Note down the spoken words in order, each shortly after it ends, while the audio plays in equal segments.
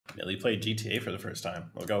Millie played GTA for the first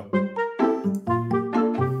time. Let's go.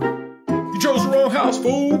 You chose the wrong house,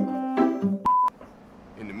 fool!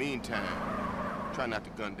 In the meantime, try not to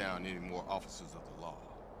gun down any more officers of the law.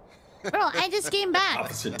 Bro, I just came back.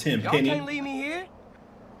 Officer Tim Y'all Penny. can't leave me here.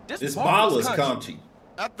 This baller's country.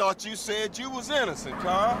 I thought you said you was innocent,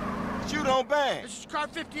 Carl. But you don't bang. This is car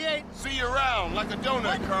 58. See you around like a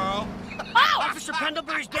donut, Carl. Officer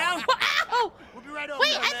Pendlebury's down. Ow! We'll be right over.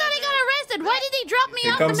 Wait, I thought I got arrested. Why did they drop me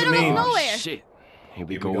Here out in comes the the middle of meme. nowhere? Shit. Here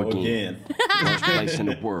we Here go again. Worst place in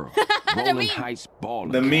the world. Rolling meme. Heights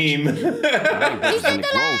baller. The meme.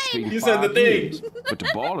 You said the thing. But the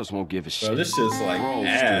ballers won't give a shit. Bro, this shit's like Grove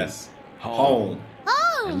ass. Street. Home.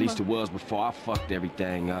 Oh! At least it was before I fucked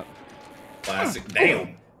everything up. Classic.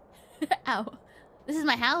 Damn. Ow. This is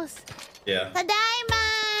my house. Yeah.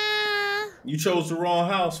 Tadaima! You chose the wrong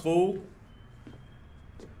house, fool.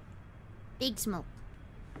 Big smoke.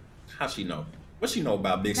 How she know? What she know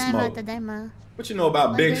about Big Tadaima, Smoke? tadaima. What you know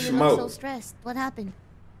about Why Big do they look so Smoke? stressed? What happened?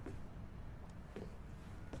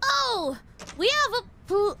 Oh! We have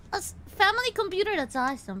a family computer. That's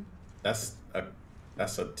awesome. That's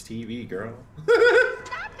a TV, girl.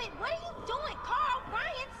 Stop it! What are you doing? Carl,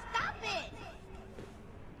 Ryan, stop it!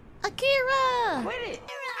 Akira! Quit it!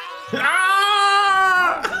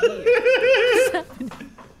 Ah!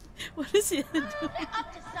 What is he doing? They're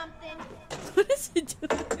up to something. What is he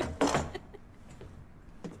doing?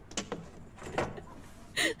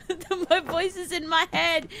 My voice is in my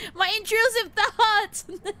head. My intrusive thoughts.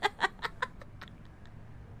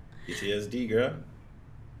 PTSD, girl.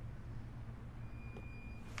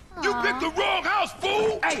 You picked the wrong house,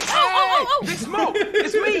 fool! Hey, oh. Big Smoke!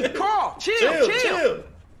 It's me, Carl! Chill!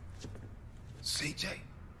 CJ.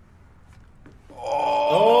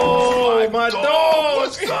 Oh, my dog!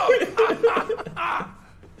 What's up?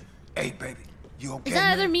 Hey, baby. You okay? Is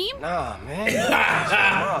that another meme? Nah, man.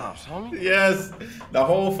 Moms, homie. Yes, the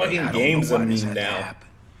whole fucking I don't game's know a why this meme had to now. happen,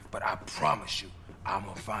 but I promise you, I'm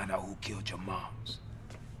gonna find out who killed your moms.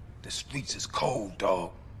 The streets is cold, dog.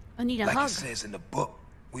 I need a Like hug. it says in the book,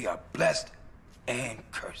 we are blessed and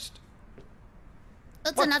cursed.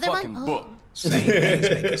 That's What another fucking one. book? Same things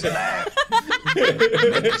make us laugh.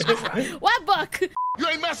 Make us cry. What book? You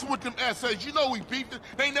ain't messing with them essays. You know we beefed it.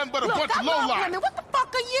 They ain't nothing but a Look, bunch of I'm low not life. women. What the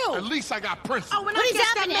fuck are you? At least I got principles. Oh, and What I is guess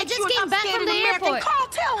happening? that I makes just you came an back from upstanding the American. airport. Carl,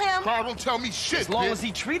 tell him. Carl, don't tell me shit, As long bitch. as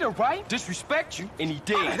he treat her right, disrespect you, and he How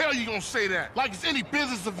the did. hell you gonna say that? Like it's any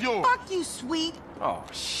business of yours. Fuck you, sweet Oh,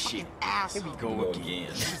 shit. Here asshole. we go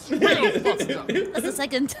again. Real fucked up. That's the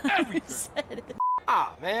second time I said it.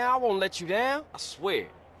 Ah, man, I won't let you down. I swear.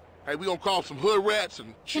 Hey, we gonna call some hood rats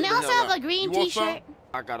and Can shit I the also hell have out. a green You want t-shirt?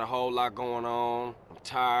 I got a whole lot going on. I'm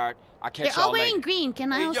tired. I catch They're all y'all wearing later. green.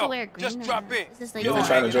 Can I Hey, also yo, wear green? just or drop not? in. Is this like Really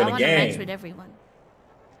trying to join I the want to match gang. with everyone.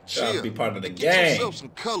 Trying to be part of the Get gang. yourself some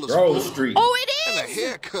colors, Grove fool. Street. Oh, it And a is!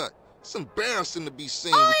 haircut. It's embarrassing to be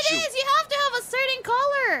seen Oh, with it you. is! You have to have a certain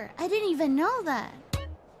color. I didn't even know that.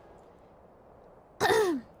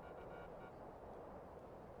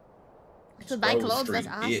 I could buy Grove clothes. That's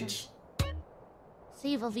Street, awesome. bitch.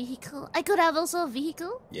 Save a vehicle. I could have also a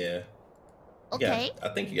vehicle. Yeah. Okay. I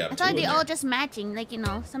think you got I two thought in they there. all just matching. Like, you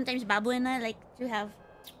know, sometimes Babu and I like to have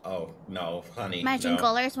Oh, no, honey. matching no.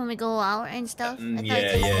 colors when we go out and stuff. I thought Yeah,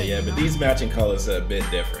 it's just like, you But know. these matching colors are a bit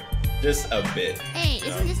different. Just a bit. Hey,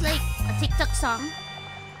 isn't this like a TikTok song?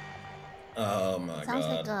 Oh my Sounds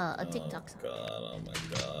god. like a TikTok song. Oh my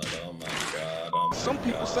god. Oh my god. Oh my Some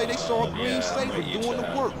people god. say they saw a green Yeah, saver I'm with doing you, the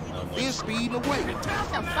child. work, I'm with then you. speeding away. What the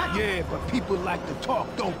fuck? Yeah, but people like to talk,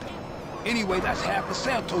 don't they? Anyway, that's half the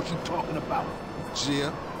Santos you talking about.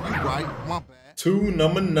 Yeah, you right. My bad. Two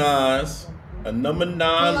number 9s, a number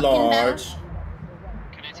 9 Good looking large,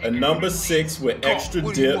 a number 6 with extra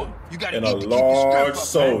what do you dip, want? You gotta and eat a to keep your strap large up, man.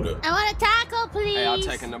 soda. I want a taco, please. Hey, I'll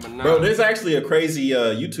take a number 9. Bro, there's actually a crazy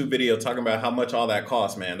YouTube video talking about how much all that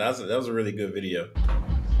costs, man. That was a really good video.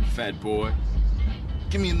 Fat boy.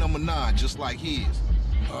 Give me a number 9 just like his.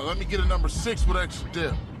 Let me get a number 6 with extra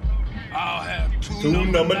dip. I'll have Two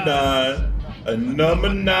number 9, a number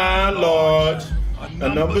 9 large, a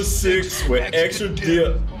number 6 with extra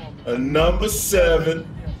dip, a number 7,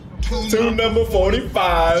 two number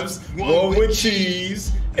 45s, one with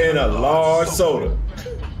cheese, and a large soda.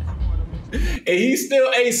 And he still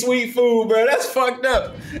ate sweet food, bro. That's fucked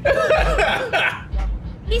up.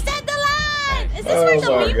 He said the line. Is this Oh where the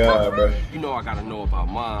my meme god, come bro. You know I gotta know about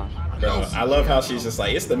mine. Bro, I love how she's just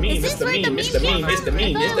like, it's the from? meme, Is it's this the where meme, it's the came meme, it's the from?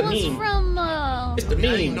 meme, I it's thought the it was meme. from, It's the I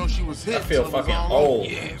didn't meme. know she was hit. I feel till it was fucking all old. over.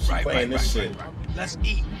 Yeah, She's right, playing this shit. Let's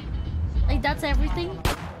eat. like, that's everything?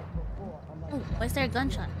 Oh, why is there a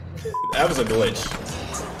gunshot? That was a glitch.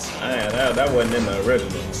 Man, that wasn't in the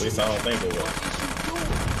original. At least I don't think it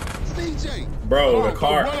was. CJ. Bro, the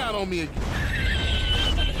car. Run out on me again.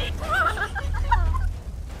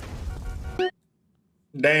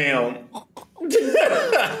 Damn.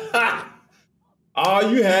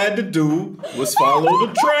 All you had to do was follow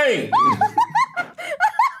the train. I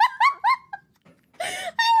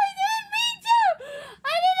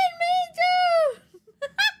didn't mean to.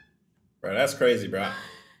 Bro, that's crazy, bro.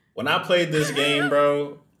 When I played this game,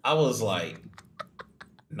 bro, I was like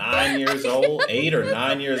 9 years old, 8 or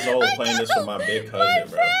 9 years old playing this with my big cousin,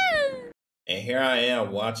 bro. And here I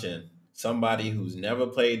am watching somebody who's never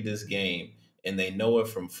played this game and they know it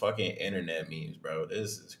from fucking internet memes, bro.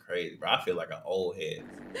 This is crazy, bro. I feel like an old head.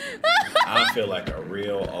 I feel like a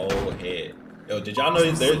real old head. Yo, did y'all know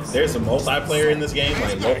there's a multiplayer in this game,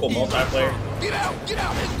 like local multiplayer? Get out,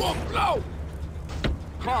 it's gonna blow.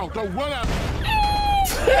 Carl, don't run out.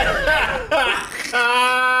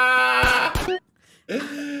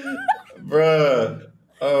 Bruh.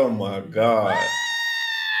 Oh my god.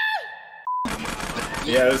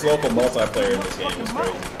 Yeah, there's local multiplayer in this game. It's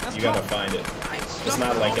crazy. You gotta find it. It's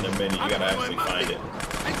not like in a menu. You gotta actually find it.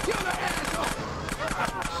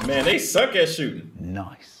 Man, they suck at shooting.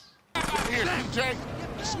 Nice. Here, CJ.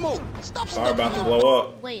 Smoke. Stop. Car about to blow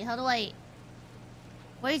up. Wait, how do I...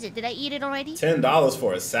 Where is it? Did I eat it already? $10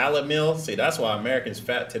 for a salad meal? See, that's why Americans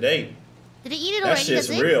fat today. Did I eat it That already? shit's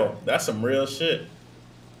real. That's some real shit.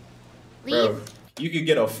 Leave. Bro, you could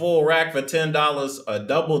get a full rack for $10, a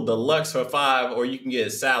double deluxe for $5, or you can get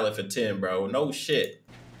a salad for $10, bro. No shit.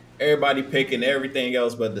 Everybody picking everything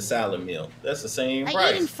else but the salad meal. That's the same I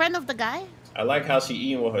price. ate in front of the guy. I like how she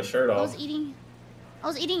eating with her shirt I off. was eating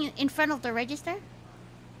in front of the register.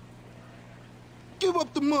 Give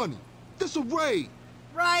up the money. This a raid.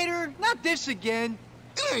 Ryder, not this again.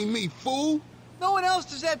 It ain't me, fool. No one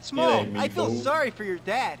else is that small. ain't me, I feel fool. sorry for your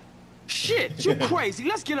dad. Shit, you crazy.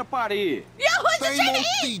 Let's get up out of here. Yo, what's the Same shit old to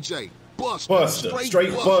eat? CJ. Buster. Buster.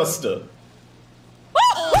 Straight Buster.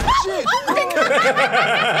 Oh, shit.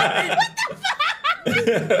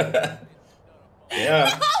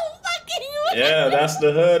 Yeah. Oh, fucking Yeah, that's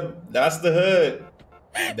the hood. That's the hood.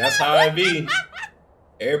 That's how it be.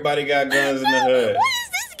 Everybody got guns in the hood. What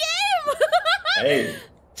is this game? Hey,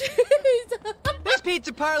 Jeez. This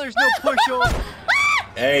pizza parlor's no pushover.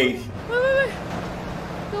 hey, Wait.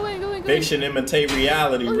 Go away. fiction imitate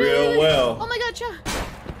reality Oh, real wait. well. Oh my god, Cha.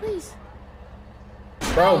 Please.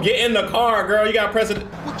 Bro, get in the car, girl. You got president.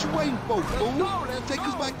 What you waiting for, fool? Take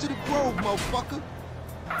us back to the grove, motherfucker.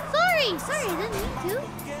 Sorry, I didn't mean to.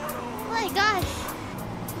 Oh my gosh.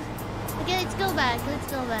 Okay, let's go back.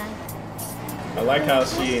 I like how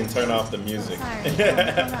she didn't turn off the music. Sorry.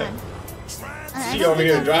 Hold on. I She don't over think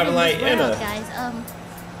here I'm driving fitting like this Anna. world, guys.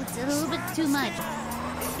 It's a little bit too much.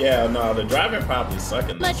 Yeah, no, the driving probably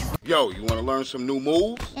sucking. Much. Yo, you want to learn some new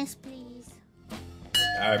moves? Yes, please.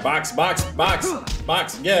 All right, box.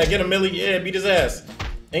 Yeah, get him, Millie. Yeah, beat his ass.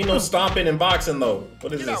 Ain't no stomping and boxing though.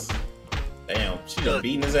 What is this? Damn, she just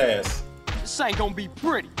beating his ass. This ain't gonna be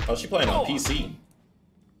pretty. Oh, she playing on PC.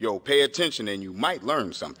 Yo, pay attention and you might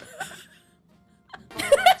learn something.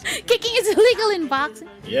 Kicking is illegal in boxing.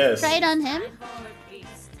 Yes. Try it on him.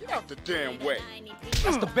 Get out the damn way.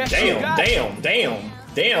 That's the best you got.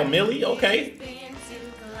 Damn, Millie. Okay.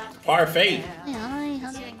 Parfait. Hey,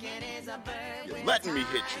 You're letting me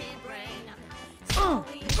hit you.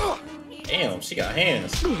 Damn, she got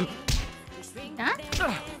hands.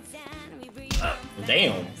 Huh?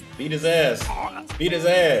 Damn. Beat his ass. Beat his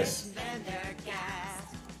ass.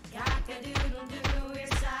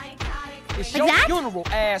 It's Like your that? funeral,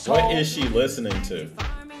 asshole. What is she listening to?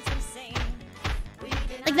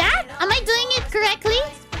 Like that? Am I doing it correctly?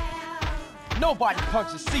 Nobody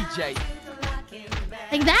punches CJ.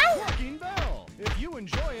 Like that? Working bell. If you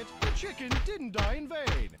enjoy it, the chicken didn't die in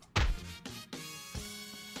vain.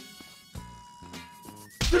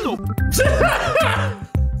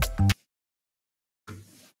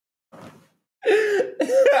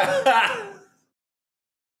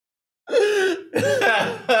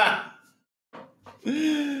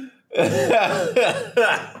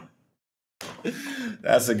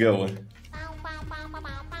 That's a good one.